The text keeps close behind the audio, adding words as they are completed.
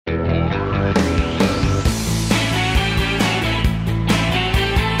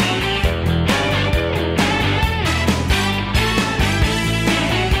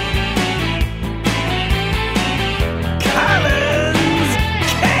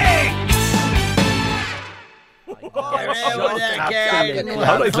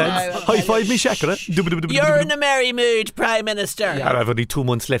All right, lads. High five me, Shakira. You're in a merry mood, Prime Minister. I've only 2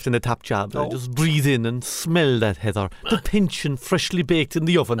 months left in the top job. I just breathe in and smell that heather. The pension freshly baked in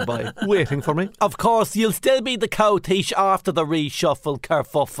the oven, boy, waiting for me. Of course, you'll still be the cow-thief after the reshuffle,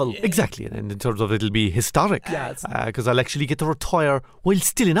 kerfuffle. Exactly, and in terms of it'll be historic. Yes. Because I'll actually get to retire while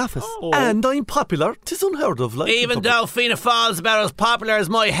still in office. And I'm popular. 'Tis unheard of. Like, Even though Fianna Fáil's about as popular as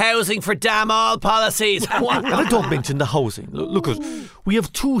my housing for damn all policies. And I don't mention the housing. Look, we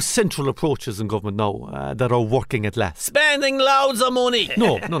have 2 central approaches in government now that are working at last. Spending loads of money.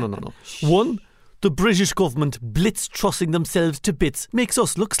 No. One, the British government blitz-trussing themselves to bits makes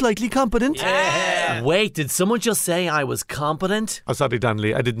us look slightly competent. Wait, did someone just say I was competent? Oh, sorry,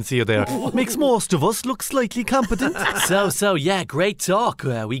 Donnelly, I didn't see you there. Makes most of us look slightly competent. So, yeah, great talk.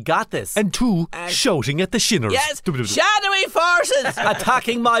 We got this. And 2, shouting at the shinners. Yes, shadowy forces.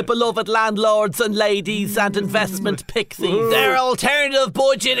 Attacking my beloved landlords and ladies and investment pixies. Their alternative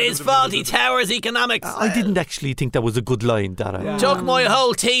budget is Faulty Towers economics. I didn't actually think that was a good line, Dara. Took my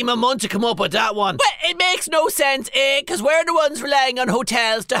whole team a month to come up with that one. Well, it makes no sense, because we're the ones relying on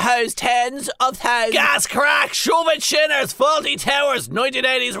hotels to house tens of thousands. Gas crack, shoving shinners, Faulty Towers,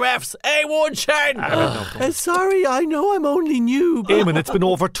 1980s refs, A1 churn. Sorry, I know I'm only new. Eamon, it's been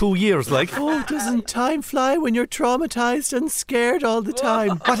over 2 years, like. Oh, doesn't time fly when you're traumatised and scared all the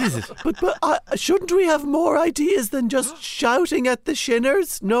time? What is it? But shouldn't we have more ideas than just shouting at the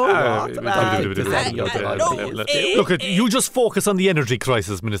shinners? No. Look, you just focus on the energy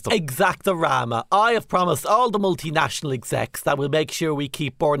crisis, Minister. Exactorama. I have promised all the multinational execs that we'll make sure we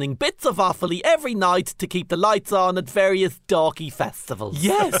keep burning bits of Offaly every night to keep the lights on at various dorky festivals.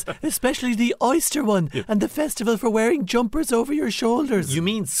 Yes, especially the Oyster one and the festival for wearing jumpers over your shoulders. You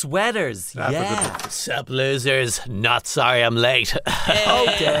mean sweaters? Yeah. Sup, losers. Not sorry I'm late. Oh,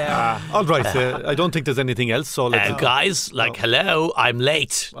 dear. All right, I don't think there's anything else, so let's... Guys, hello, I'm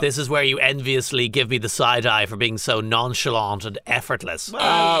late. This is where you enviously give me the side eye for being so nonchalant and effortless.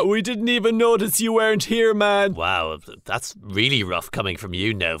 We didn't even notice you weren't here, man. Wow, that's really rough coming from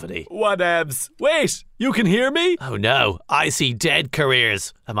you, Nobody. Whatevs. Wait, you can hear me? Oh no, I see dead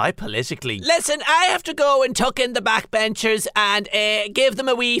careers. Am I politically... Listen, I have to go and tuck in the backbenchers and give them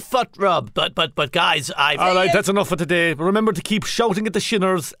a wee foot rub. But guys, I've... All right, that's enough for today. Remember to keep shouting at the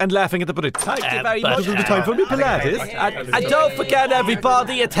shinners and laughing at the Brits. Thank you very much. This is the time for me Pilates. And don't forget,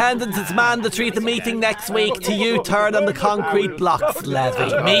 everybody, attendance is mandatory at the meeting next week to U-turn on the concrete blocks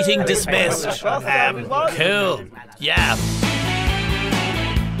levy. Meeting dismissed. Cool. Yeah.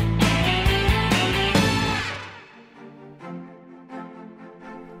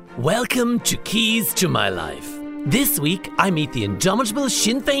 Welcome to Keys to My Life. This week, I meet the indomitable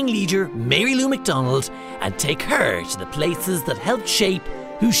Sinn Féin leader, Mary Lou McDonald, and take her to the places that helped shape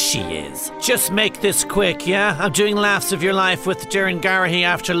who she is. Just make this quick, yeah? I'm doing Laughs of Your Life with Darren Garrahy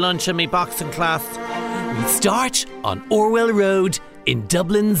after lunch in me boxing class. We start on Orwell Road in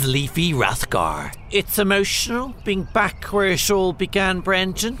Dublin's leafy Rathgar. It's emotional being back where it all began,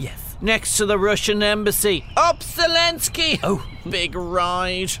 Brendan. Yes. Next to the Russian embassy. Up Zelensky! Oh, big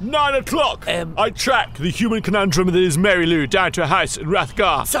ride. 9 o'clock. I track the human conundrum that is Mary Lou down to a house in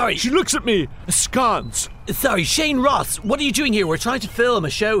Rathgar. Sorry. She looks at me askance. Sorry, Shane Ross, what are you doing here? We're trying to film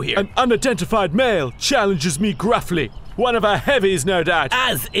a show here. An unidentified male challenges me gruffly. One of her heavies, no doubt.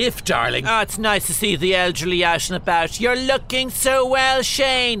 As if, darling. Oh, it's nice to see the elderly out and about. You're looking so well,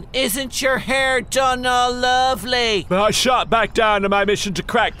 Shane. Isn't your hair done all lovely? But I shot back down on my mission to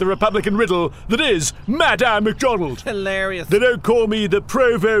crack the Republican riddle that is Madame MacDonald. Hilarious. They don't call me the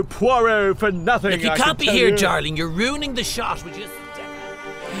Provo Poirot for nothing. Look, you can't be here, darling. You're ruining the shot. Would you...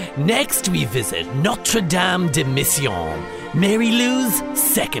 Next, we visit Notre Dame de Mission, Mary Lou's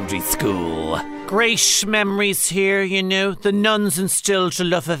secondary school. Great memories here, you know. The nuns instilled a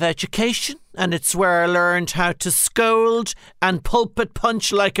love of education, and it's where I learned how to scold and pulpit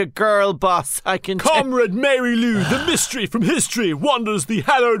punch like a girl boss, I can Comrade Mary Lou, the mystery from history, wanders the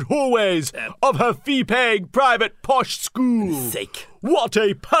hallowed hallways of her fee-paying private posh school. Sake. What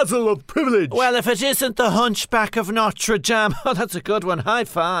a puzzle of privilege. Well, if it isn't the Hunchback of Notre Dame, oh, that's a good one. High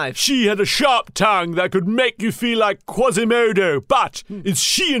five. She had a sharp tongue that could make you feel like Quasimodo, but is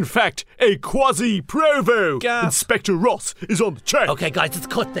she in fact a quasi-provo? Inspector Ross is on the track. Okay, guys, let's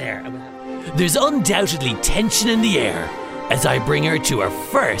cut there. There's undoubtedly tension in the air as I bring her to her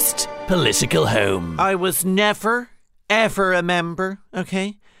first political home. I was never, ever a member,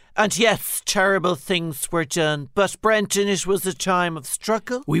 okay? And yes, terrible things were done, but Brenton, it was a time of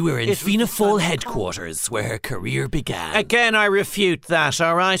struggle. We were in Fianna Fáil headquarters where her career began. Again, I refute that,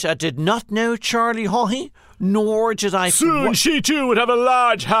 all right? I did not know Charlie Haughey, nor did I... Soon she too would have a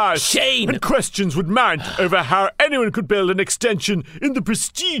large house. Shane! And questions would mount over how anyone could build an extension in the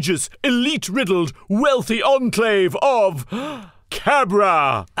prestigious, elite-riddled, wealthy enclave of...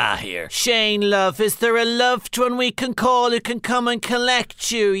 Cabra. Here. Shane, love, is there a loved one we can call who can come and collect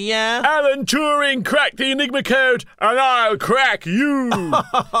you, yeah? Alan Turing cracked the Enigma code, and I'll crack you.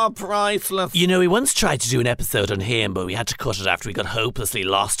 Priceless. You know, we once tried to do an episode on him, but we had to cut it after he got hopelessly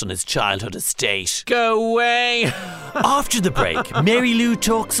lost on his childhood estate. Go away. After the break, Mary Lou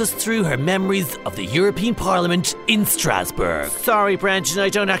talks us through her memories of the European Parliament in Strasbourg. Sorry, Brendan, I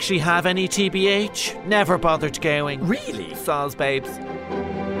don't actually have any TBH. Never bothered going. Really? Soz, babes.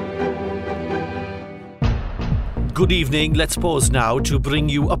 Good evening. Let's pause now to bring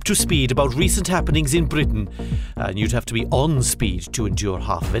you up to speed about recent happenings in Britain. And you'd have to be on speed to endure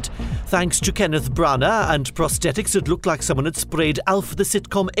half of it. Thanks to Kenneth Branagh and prosthetics that looked like someone had sprayed Alf the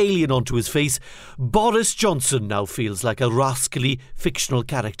sitcom alien onto his face, Boris Johnson now feels like a rascally fictional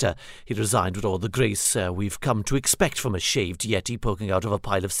character. He resigned with all the grace we've come to expect from a shaved yeti poking out of a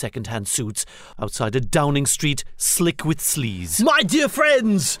pile of second-hand suits outside a Downing Street slick with sleaze. My dear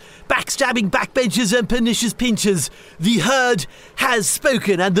friends, backstabbing backbenchers and pernicious pinchers, the herd has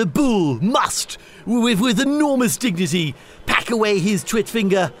spoken and the bull must, with enormous dignity, pack away his twit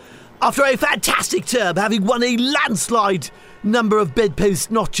finger. After a fantastic term, having won a landslide number of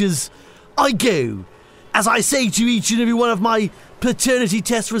bedpost notches, I go. As I say to each and every one of my paternity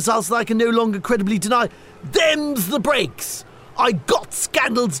test results that I can no longer credibly deny, them's the breaks. I got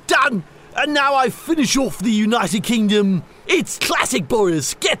scandals done, and now I finish off the United Kingdom. It's classic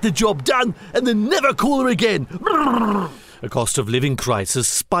Boris. Get the job done and then never call her again. A cost of living crisis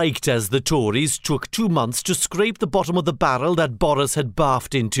spiked as the Tories took 2 months to scrape the bottom of the barrel that Boris had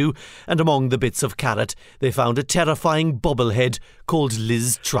barfed into, and among the bits of carrot, they found a terrifying bobblehead called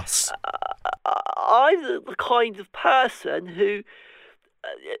Liz Truss. I'm the kind of person who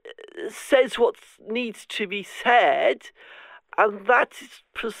says what needs to be said, and that is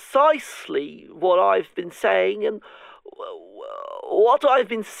precisely what I've been saying. And what I've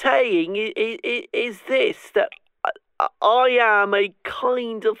been saying is this, that I am a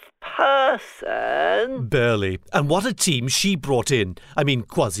kind of person. Barely. And what a team she brought in. I mean,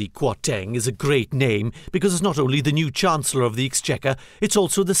 Kwasi Kwarteng is a great name because it's not only the new Chancellor of the Exchequer, it's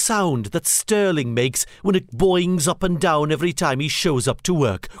also the sound that Sterling makes when it boings up and down every time he shows up to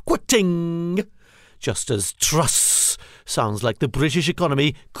work. Kwarteng! Just as Truss sounds like the British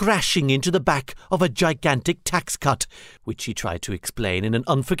economy crashing into the back of a gigantic tax cut, which he tried to explain in an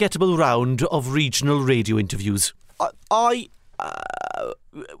unforgettable round of regional radio interviews. And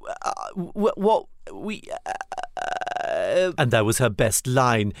that was her best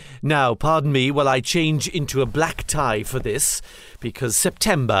line. Now, pardon me while I change into a black tie for this, because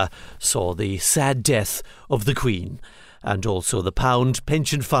September saw the sad death of the Queen, and also the pound,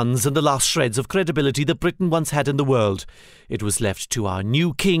 pension funds and the last shreds of credibility that Britain once had in the world. It was left to our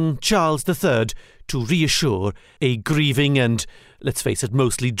new King, Charles III, to reassure a grieving and, let's face it,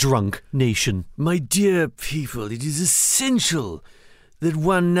 mostly drunk nation. My dear people, it is essential that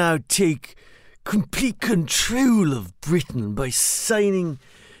one now take complete control of Britain by signing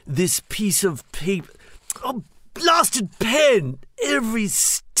this piece of paper. Oh, blasted pen! Every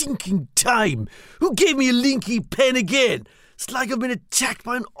stinking time. Who gave me a linky pen again? It's like I've been attacked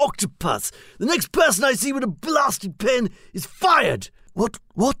by an octopus. The next person I see with a blasted pen is fired.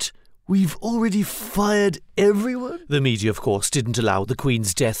 What? We've already fired everyone? The media, of course, didn't allow the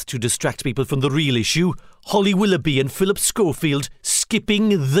Queen's death to distract people from the real issue. Holly Willoughby and Philip Schofield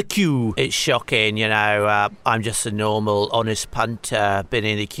skipping the queue. It's shocking, you know. I'm just a normal, honest punter. Been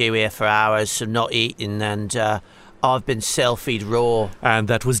in the queue here for hours, so not eating, and I've been selfied raw. And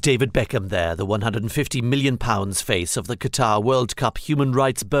that was David Beckham there, the £150 million face of the Qatar World Cup Human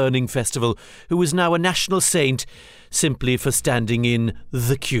Rights Burning Festival, who is now a national saint simply for standing in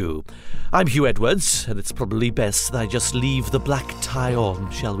the queue. I'm Hugh Edwards, and it's probably best that I just leave the black tie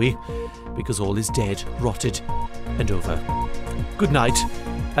on, shall we? Because all is dead, rotted, and over. Good night,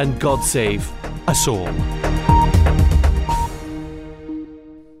 and God save us all.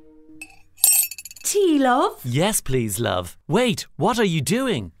 Tea, love? Yes, please, love. Wait, what are you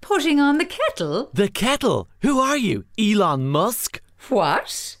doing? Putting on the kettle? The kettle? Who are you? Elon Musk?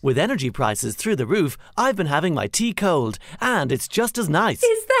 What? With energy prices through the roof, I've been having my tea cold, and it's just as nice.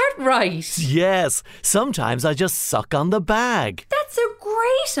 Is that right? Yes, sometimes I just suck on the bag. That's a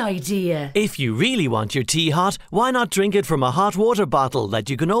great idea. If you really want your tea hot, why not drink it from a hot water bottle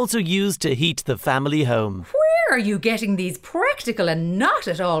that you can also use to heat the family home? are you getting these practical and not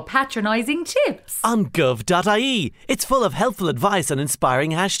at all patronising tips? On gov.ie. It's full of helpful advice and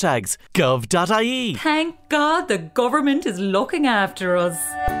inspiring hashtags. Gov.ie. Thank God the government is looking after us.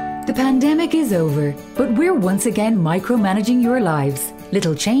 The pandemic is over, but we're once again micromanaging your lives.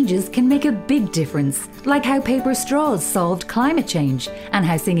 Little changes can make a big difference, like how paper straws solved climate change and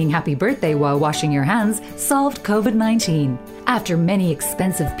how singing happy birthday while washing your hands solved COVID-19. After many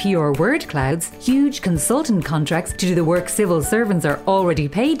expensive PR word clouds, huge consultant contracts to do the work civil servants are already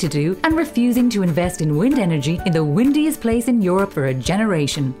paid to do, and refusing to invest in wind energy in the windiest place in Europe for a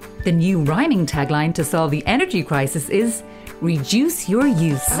generation. The new rhyming tagline to solve the energy crisis is reduce your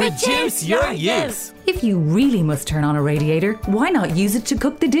use. Reduce your use. If you really must turn on a radiator, why not use it to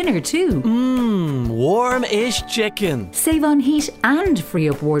cook the dinner too? Warm-ish chicken. Save on heat and free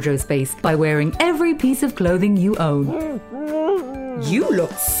up wardrobe space by wearing every piece of clothing you own. You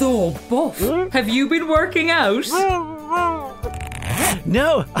look so buff. Have you been working out?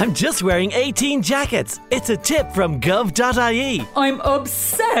 No, I'm just wearing 18 jackets. It's a tip from gov.ie. I'm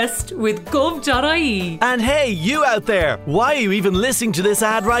obsessed with gov.ie. And hey, you out there, why are you even listening to this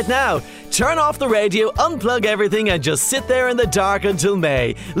ad right now? Turn off the radio, unplug everything, and just sit there in the dark until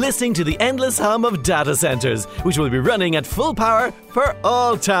May, listening to the endless hum of data centres, which will be running at full power for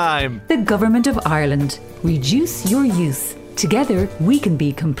all time. The Government of Ireland. Reduce your use. Together, we can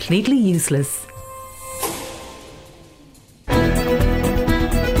be completely useless.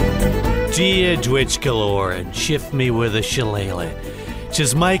 Dia Dwitch galore and shift me with a shillelagh.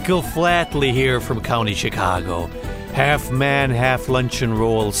 'Tis Michael Flatley here from County Chicago. Half man, half luncheon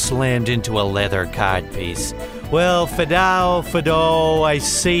roll slammed into a leather codpiece. Well, Fado, I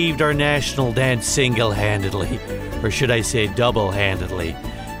saved our national dance single-handedly. Or should I say double-handedly.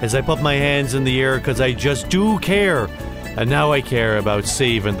 As I put my hands in the air because I just do care. And now I care about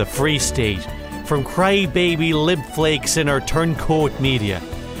saving the Free State from crybaby libflakes in our turncoat media.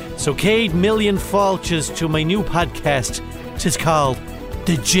 So Cade Million Falches to my new podcast. 'Tis called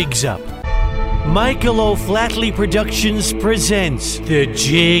The Jigs Up. Michael O'Flatley Productions presents The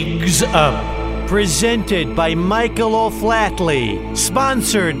Jigs Up. Presented by Michael O'Flatley.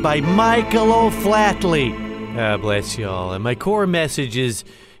 Sponsored by Michael O'Flatley. Bless y'all. And my core message is,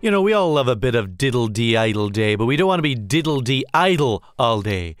 we all love a bit of diddle-dee-idle day, but we don't want to be diddle-dee-idle all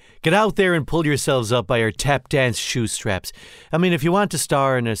day. Get out there and pull yourselves up by your tap dance shoe straps. I mean, if you want to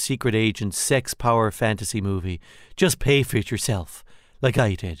star in a secret agent sex power fantasy movie, just pay for it yourself, like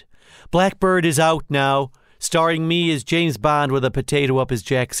I did. Blackbird is out now, starring me as James Bond with a potato up his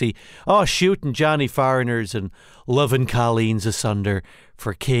jacksie. Oh, shooting Johnny Foreigners and loving Colleen's asunder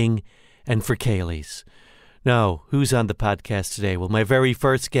for King and for Kayleys. Now, who's on the podcast today? Well, my very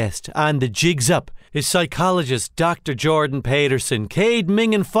first guest on The Jigs Up is psychologist Dr. Jordan Peterson. Cade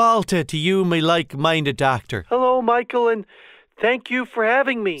Mingen Falta to you, my like-minded doctor. Hello, Michael, and thank you for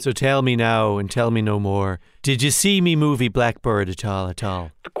having me. So tell me now and tell me no more. Did you see me movie Blackbird at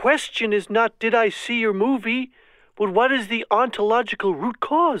all? The question is not did I see your movie, but what is the ontological root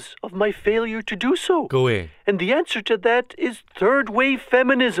cause of my failure to do so? Go away. And the answer to that is third-wave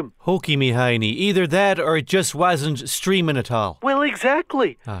feminism. Hokey me hiney. Either that or it just wasn't streaming at all. Well,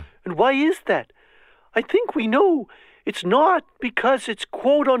 exactly. And why is that? I think we know it's not because it's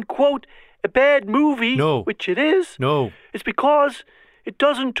quote-unquote a bad movie, No. which it is. No. It's because it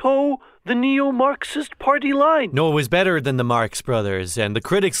doesn't toe the neo-Marxist party line. No, it was better than the Marx Brothers, and the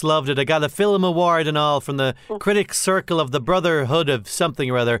critics loved it. I got a film award and all from the Critics Circle of the Brotherhood of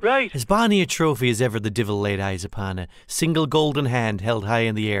something or other. Right. As bonny a trophy as ever the divil laid eyes upon, a single golden hand held high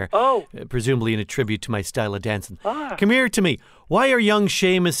in the air. Oh. Presumably in a tribute to my style of dancing. Come here to me. Why are young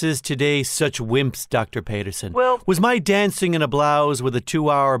Seamuses today such wimps, Dr. Peterson? Well- was my dancing in a blouse with a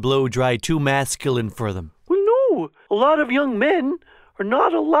 2-hour blow-dry too masculine for them? Well, no. A lot of young men are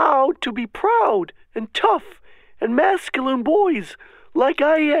not allowed to be proud and tough and masculine boys like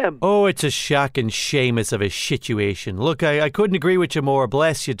I am. Oh, it's a shocking Seamus of a situation. Look, I couldn't agree with you more.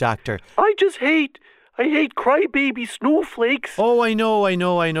 Bless you, Doctor. I hate crybaby snowflakes Oh, I know.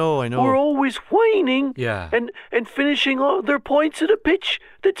 who are always whining Yeah. and finishing all their points at a pitch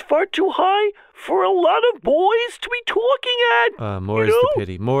that's far too high for a lot of boys to be talking at. More you is know? the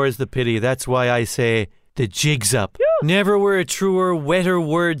pity. More is the pity. That's why I say the jig's up. Never were a truer, wetter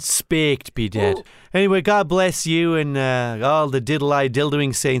word spaked, be dead. Oh. Anyway, God bless you and all the diddle-eye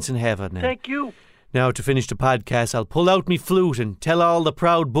dildoing saints in heaven. Thank you. Now, to finish the podcast, I'll pull out me flute and tell all the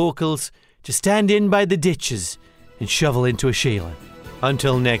proud vocals to stand in by the ditches and shovel into a Sheila.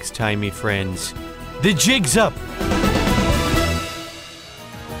 Until next time, me friends, the jig's up.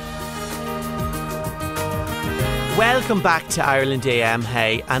 Well, Welcome back to Ireland AM,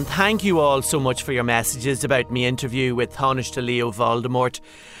 hey, and thank you all so much for your messages about me interview with Taoiseach Leo Voldemort.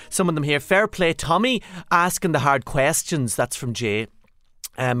 Some of them here. Fair play, Tommy, asking the hard questions. That's from Jay.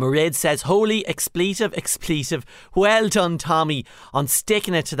 Mairead says, holy expletive. Well done, Tommy, on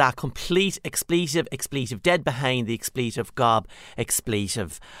sticking it to that complete expletive. Dead behind the expletive gob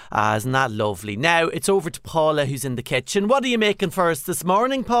expletive. Isn't that lovely? Now it's over to Paula, who's in the kitchen. What are you making for us this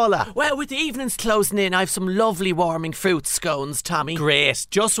morning, Paula? Well, with the evenings closing in, I've some lovely warming fruit scones, Tommy. Great.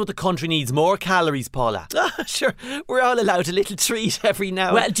 Just what the country needs, more calories, Paula. Sure, we're all allowed a little treat every now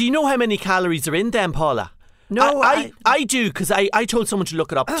and Well, do you know how many calories are in them, Paula? No, I do, because I told someone to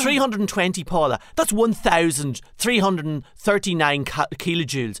look it up. 320, Paula. That's 1,339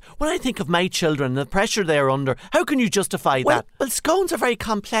 kilojoules. When I think of my children and the pressure they're under, how can you justify that? Well, scones are very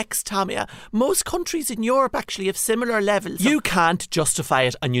complex, Tommy. Most countries in Europe actually have similar levels. You can't justify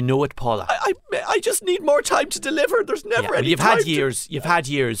it, and you know it, Paula. I just need more time to deliver. There's never any You've time had years. You've had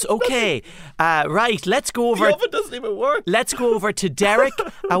years. Okay. Right, let's go over. The oven doesn't even work. Let's go over to Derek.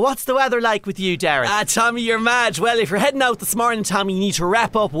 What's the weather like with you, Derek? Tommy, you're mad. Well, if you're heading out this morning, Tommy, you need to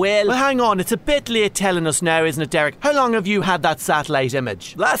wrap up well. Well, hang on. It's a bit late telling us now, isn't it, Derek? How long have you had that satellite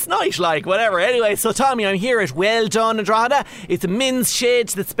image? Last night, whatever. Anyway, so Tommy, I'm here at Well Done Andrada. It's a men's shed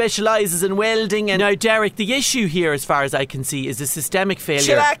that specialises in welding. And now, Derek, the issue here, as far as I can see, is a systemic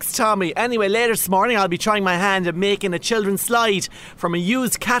failure. Chillax, Tommy. Anyway, later this morning, I'll be trying my hand at making a children's slide from a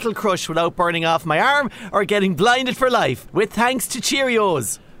used cattle crush without burning off my arm or getting blinded for life. With thanks to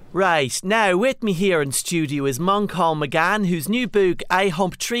Cheerios. Right, now with me here in studio is Moncall McGann, whose new book, I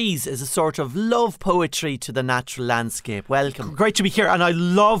Hump Trees, is a sort of love poetry to the natural landscape. Welcome. Great to be here, and I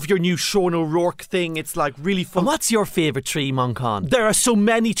love your new Sean O'Rourke thing. It's like really fun. And what's your favourite tree, Moncall? There are so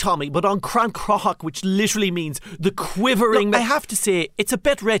many, Tommy, but on Cran Crochach, which literally means the quivering... Look, I have to say, it's a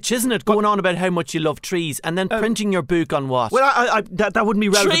bit rich, isn't it? Going on about how much you love trees and then printing your book on what? Well, that wouldn't be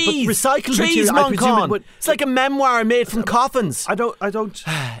relevant. Trees! But recycled trees, material, Moncall. It's like a memoir made from coffins. I don't...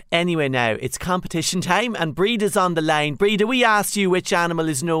 Anyway, now it's competition time, and Breida's on the line. Breida, we asked you which animal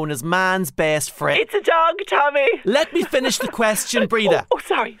is known as man's best friend. It's a dog, Tommy. Let me finish the question, Breida. Oh,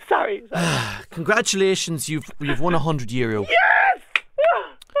 sorry. Congratulations, you've won €100. Yes!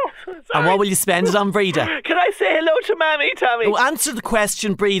 And what will you spend it on, Breida? Can I say hello to Mammy, Tommy? Oh, answer the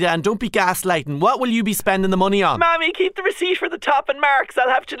question, Breida, and don't be gaslighting. What will you be spending the money on? Mammy, keep the receipt for the top and marks. I'll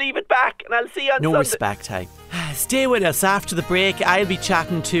have to leave it back, and I'll see you on No Sunday. respect, hey. Stay with us. After the break, I'll be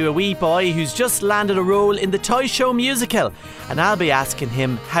chatting to a wee boy who's just landed a role in the Toy Show musical, and I'll be asking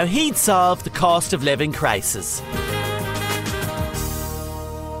him how he'd solve the cost of living crisis.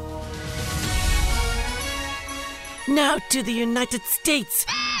 Now to the United States.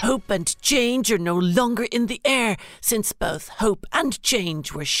 Hope and change are no longer in the air, since both hope and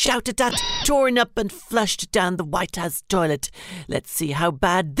change were shouted at, torn up and flushed down the White House toilet. Let's see how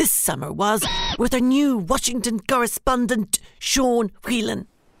bad this summer was with our new Washington correspondent, Sean Whelan.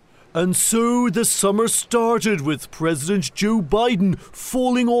 And so the summer started with President Joe Biden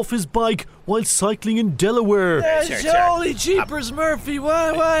falling off his bike while cycling in Delaware. Holy jeepers, Murphy,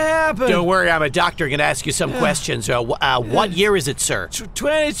 what happened? Don't worry, I'm a doctor. Going to ask you some questions. What year is it, sir?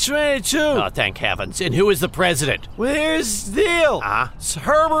 2022. Oh, thank heavens. And who is the president? Well, here's the deal. It's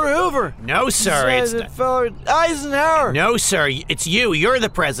Herbert Hoover. No, sir. It's Eisenhower. No, sir. It's you. You're the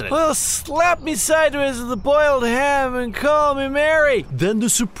president. Well, slap me sideways with a boiled ham and call me Mary. Then the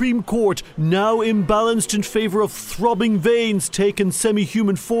Supreme Court, now imbalanced in favour of throbbing veins taken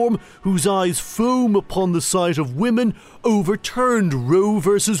semi-human form, whose eyes foam upon the sight of women, overturned Roe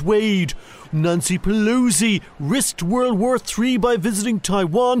versus Wade. Nancy Pelosi risked World War III by visiting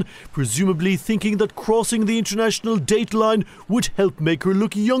Taiwan, presumably thinking that crossing the international date line would help make her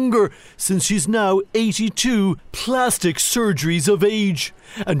look younger, since she's now 82, plastic surgeries of age.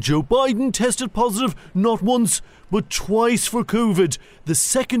 And Joe Biden tested positive not once, but twice for COVID, the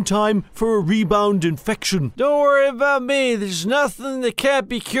second time for a rebound infection. Don't worry about me. There's nothing that can't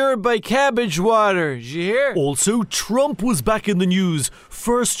be cured by cabbage water. Did you hear? Also, Trump was back in the news.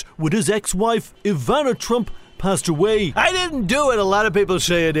 First, with his ex-wife, Ivana Trump, passed away. I didn't do it. A lot of people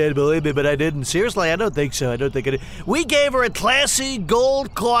say I did, believe me, but I didn't. Seriously, I don't think so. I don't think I did. We gave her a classy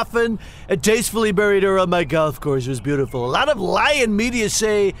gold coffin and tastefully buried her on my golf course. It was beautiful. A lot of lying media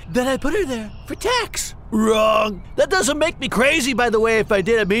say that I put her there for tax. Wrong. That doesn't make me crazy, by the way. If I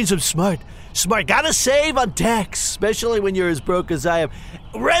did, it means I'm smart. Smart. Gotta save on tax, especially when you're as broke as I am.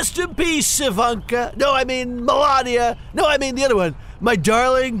 Rest in peace, Ivanka. No, I mean Melania. No, I mean the other one. My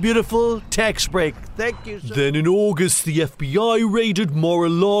darling, beautiful tax break. Thank you, sir. Then in August, the FBI raided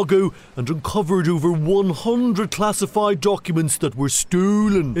Mar-a-Lago and uncovered over 100 classified documents that were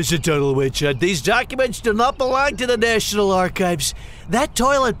stolen. Mr. Tunnelwich, these documents do not belong to the National Archives. That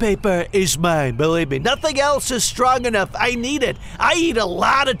toilet paper is mine, believe me. Nothing else is strong enough. I need it. I eat a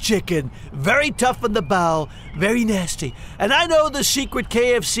lot of chicken. Very tough in the bowel. Very nasty. And I know the secret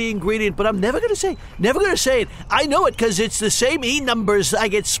KFC ingredient, but I'm never going to say it. I know it because it's the same E numbers I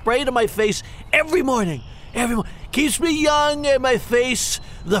get sprayed on my face every morning. Keeps me young and my face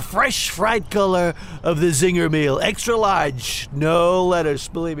the fresh fried color of the Zinger meal. Extra large. No lettuce.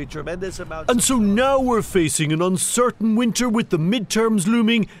 Believe me, tremendous amounts. And so now we're facing an uncertain winter with the midterms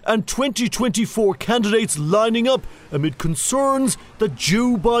looming and 2024 candidates lining up amid concerns that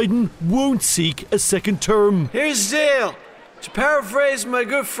Joe Biden won't seek a second term. Here's the deal. To paraphrase my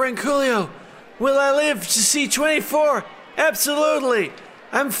good friend Coolio, will I live to see 24? Absolutely.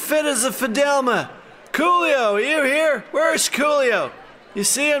 I'm fit as a Fidelma. Coolio, you here? Where's Coolio? You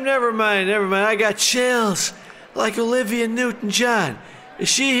see him? Never mind. I got chills. Like Olivia Newton-John. Is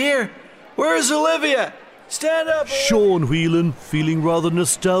she here? Where's Olivia? Stand up. Sean Whelan feeling rather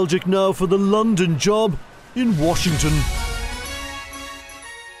nostalgic now for the London job in Washington.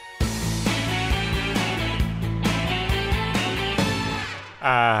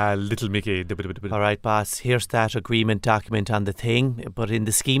 Little Mickey. All right, boss, here's that agreement document on the thing, but in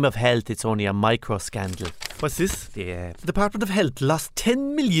the scheme of health, it's only a micro scandal. What's this? The The Department of Health lost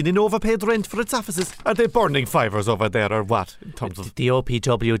 10 million in overpaid rent for its offices. Are they burning fivers over there or what? In terms of the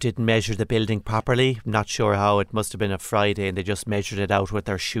OPW didn't measure the building properly. Not sure how. It must have been a Friday and they just measured it out with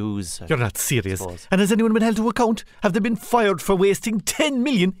their shoes. You're not serious. Suppose. And has anyone been held to account? Have they been fired for wasting 10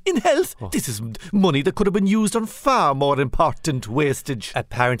 million in health? This is money that could have been used on far more important wastage.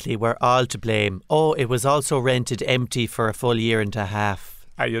 Apparently we're all to blame. Oh, it was also rented empty for a full year and a half.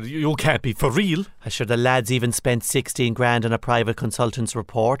 You can't be for real. I'm sure the lads even spent 16 grand on a private consultant's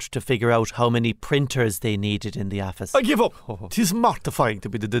report to figure out how many printers they needed in the office. I give up. It is mortifying to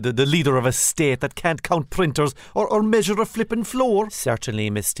be the leader of a state that can't count printers or measure a flippin' floor. Certainly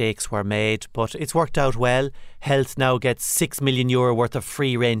mistakes were made, but it's worked out well. Health now gets €6 million worth of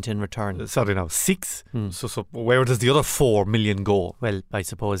free rent in return. Sorry now, 6? So where does the other 4 million go? Well, I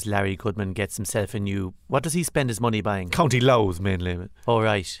suppose Larry Goodman gets himself a new... What does he spend his money buying? County Louth, mainly. Oh,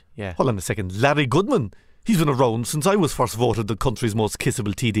 right, yeah. Hold on a second. Larry Goodman? He's been around since I was first voted the country's most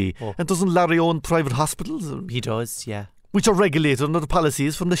kissable TD. Oh. And doesn't Larry own private hospitals? He does, yeah. Which are regulated under the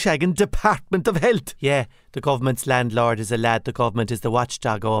policies from the shaggin' Department of Health. Yeah, the government's landlord is a lad the government is the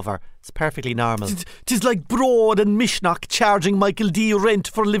watchdog over. It's perfectly normal. Tis like Broad and Mishnock charging Michael D rent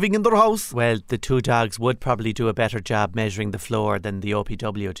for living in their house. Well, the two dogs would probably do a better job measuring the floor than the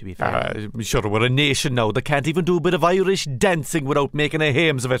OPW, to be fair. Sure, we're a nation now that can't even do a bit of Irish dancing without making a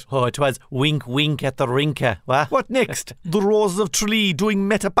hames of it. Oh, it was wink wink at the rinka. What next? The Roses of Tralee doing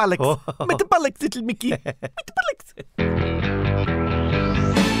metabolics. Oh. Metabolics, little Mickey. Metabolics.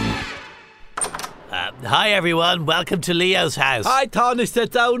 Hi everyone, welcome to Leo's house. Hi, Tarnish,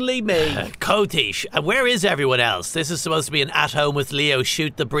 that's only me. Kotish, where is everyone else? This is supposed to be an at home with Leo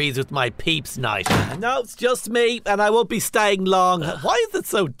shoot the breeze with my peeps night. No, it's just me, and I won't be staying long. Why is it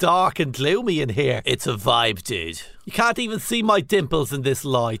so dark and gloomy in here? It's a vibe, dude. You can't even see my dimples in this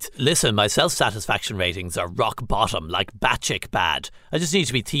light. Listen, my self-satisfaction ratings are rock bottom, like batchick bad. I just need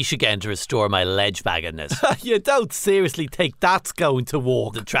to be Tish again to restore my ledge-baggedness. You don't seriously think that's going to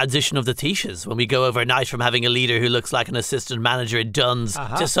work. The transition of the Tishes, when we go overnight from having a leader who looks like an assistant manager at Dunn's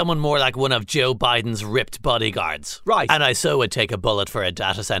to someone more like one of Joe Biden's ripped bodyguards. Right. And I so would take a bullet for a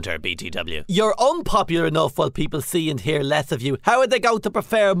data centre, BTW. You're unpopular enough while people see and hear less of you. How are they going to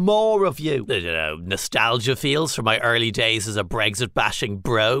prefer more of you? I don't know, nostalgia feels from my early days as a Brexit bashing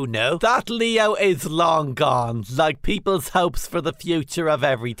bro, no? That Leo is long gone, like people's hopes for the future of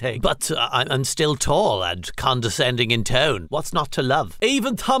everything. But I'm still tall and condescending in tone. What's not to love?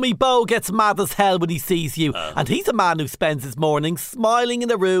 Even Tommy Bowe gets mad as hell when he sees you, and he's a man who spends his mornings smiling in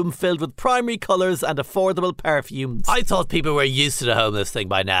a room filled with primary colours and affordable perfumes. I thought people were used to the homeless thing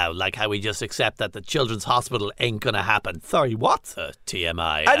by now, like how we just accept that the children's hospital ain't gonna happen. Sorry, what?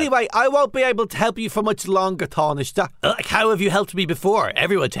 TMI. Anyway, I won't be able to help you for much longer, Tarnish. Like, how have you helped me before?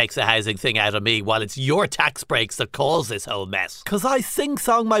 Everyone takes the housing thing out of me while it's your tax breaks that cause this whole mess. Because I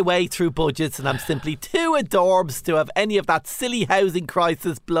sing-song my way through budgets and I'm simply too adorbs to have any of that silly housing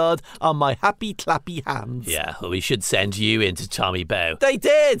crisis blood on my happy clappy hands. Yeah, well, we should send you into Tommy Bowe. They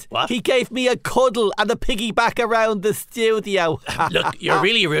did! What? He gave me a cuddle and a piggyback around the studio. Look, you're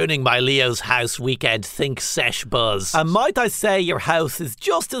really ruining my Leo's house weekend think sesh buzz. And might I say your house is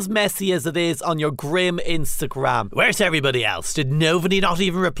just as messy as it is on your grim Instagram. Instagram. Where's everybody else? Did nobody not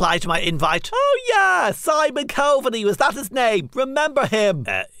even reply to my invite? Oh yeah, Simon Coveney, was that his name? Remember him?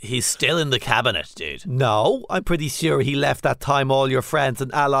 He's still in the cabinet, dude. No, I'm pretty sure he left that time all your friends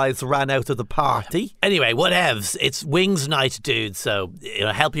and allies ran out of the party. Anyway, whatevs. It's wings night, dude, so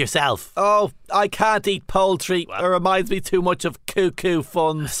help yourself. Oh, I can't eat poultry. It reminds me too much of cuckoo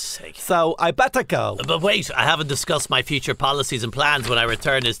funds. So I better go. But wait, I haven't discussed my future policies and plans when I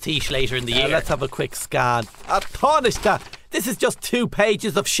return as Tish later in the year. Let's have a quick scan. Taoiseach, this is just 2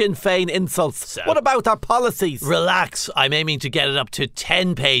 pages of Sinn Féin insults. What about our policies? Relax, I'm aiming to get it up to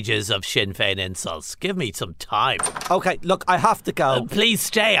 10 pages of Sinn Féin insults. Give me some time. OK, look, I have to go. Please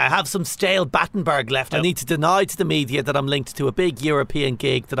stay, I have some stale Battenberg left. I need to deny to the media that I'm linked to a big European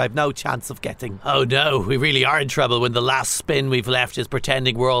gig that I've no chance of getting. Oh no, we really are in trouble when the last spin we've left is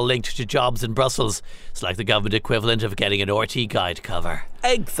pretending we're all linked to jobs in Brussels. It's like the government equivalent of getting an RT guide cover.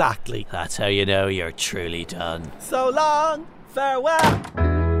 Exactly. That's how you know you're truly done. So long. Farewell.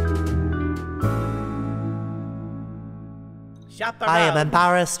 I am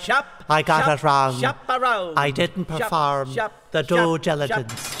embarrassed. I got it wrong. I didn't perform the due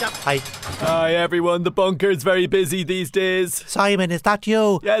diligence. Hi everyone, the bunker's very busy these days. Simon, is that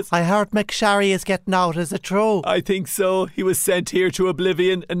you? Yes. I heard McSharry is getting out, is it true? I think so. He was sent here to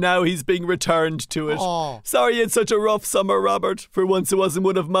oblivion and now he's being returned to it. Oh. Sorry you had such a rough summer, Robert. For once it wasn't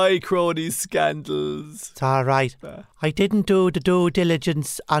one of my cronies' scandals. It's alright. I didn't do the due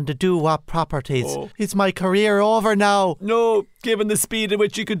diligence on the do-wop properties. Is my career over now? No, given the speed at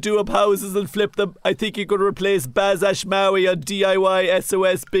which you could do up houses and flip them, I think you could replace Baz Ashmawi on DIY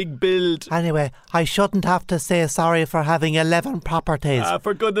SOS Big Build. Anyway, I shouldn't have to say sorry for having 11 properties.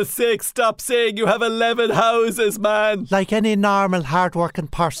 For goodness sake, stop saying you have 11 houses, man. Like any normal hard-working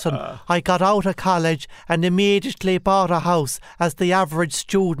person, I got out of college and immediately bought a house, as the average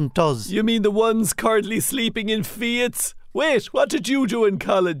student does. You mean the ones currently sleeping in Fiats? Wait, what did you do in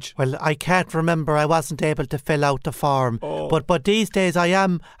college? Well, I can't remember. I wasn't able to fill out the form. But these days I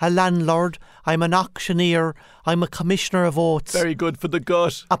am a landlord, I'm an auctioneer, I'm a commissioner of votes. Very good for the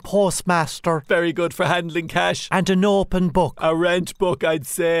gut. A postmaster. Very good for handling cash. And an open book. A rent book, I'd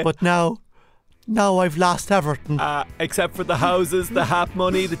say. But now I've lost everything. Except for the houses, the HAP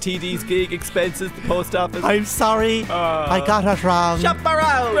money, the TD's gig expenses, the post office. I'm sorry. I got it wrong. Shop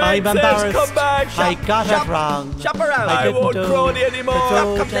around. I'm embarrassed. Come back. I got it wrong. Shop around. I won't crony anymore.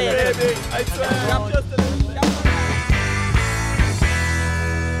 Stop complaining. I swear.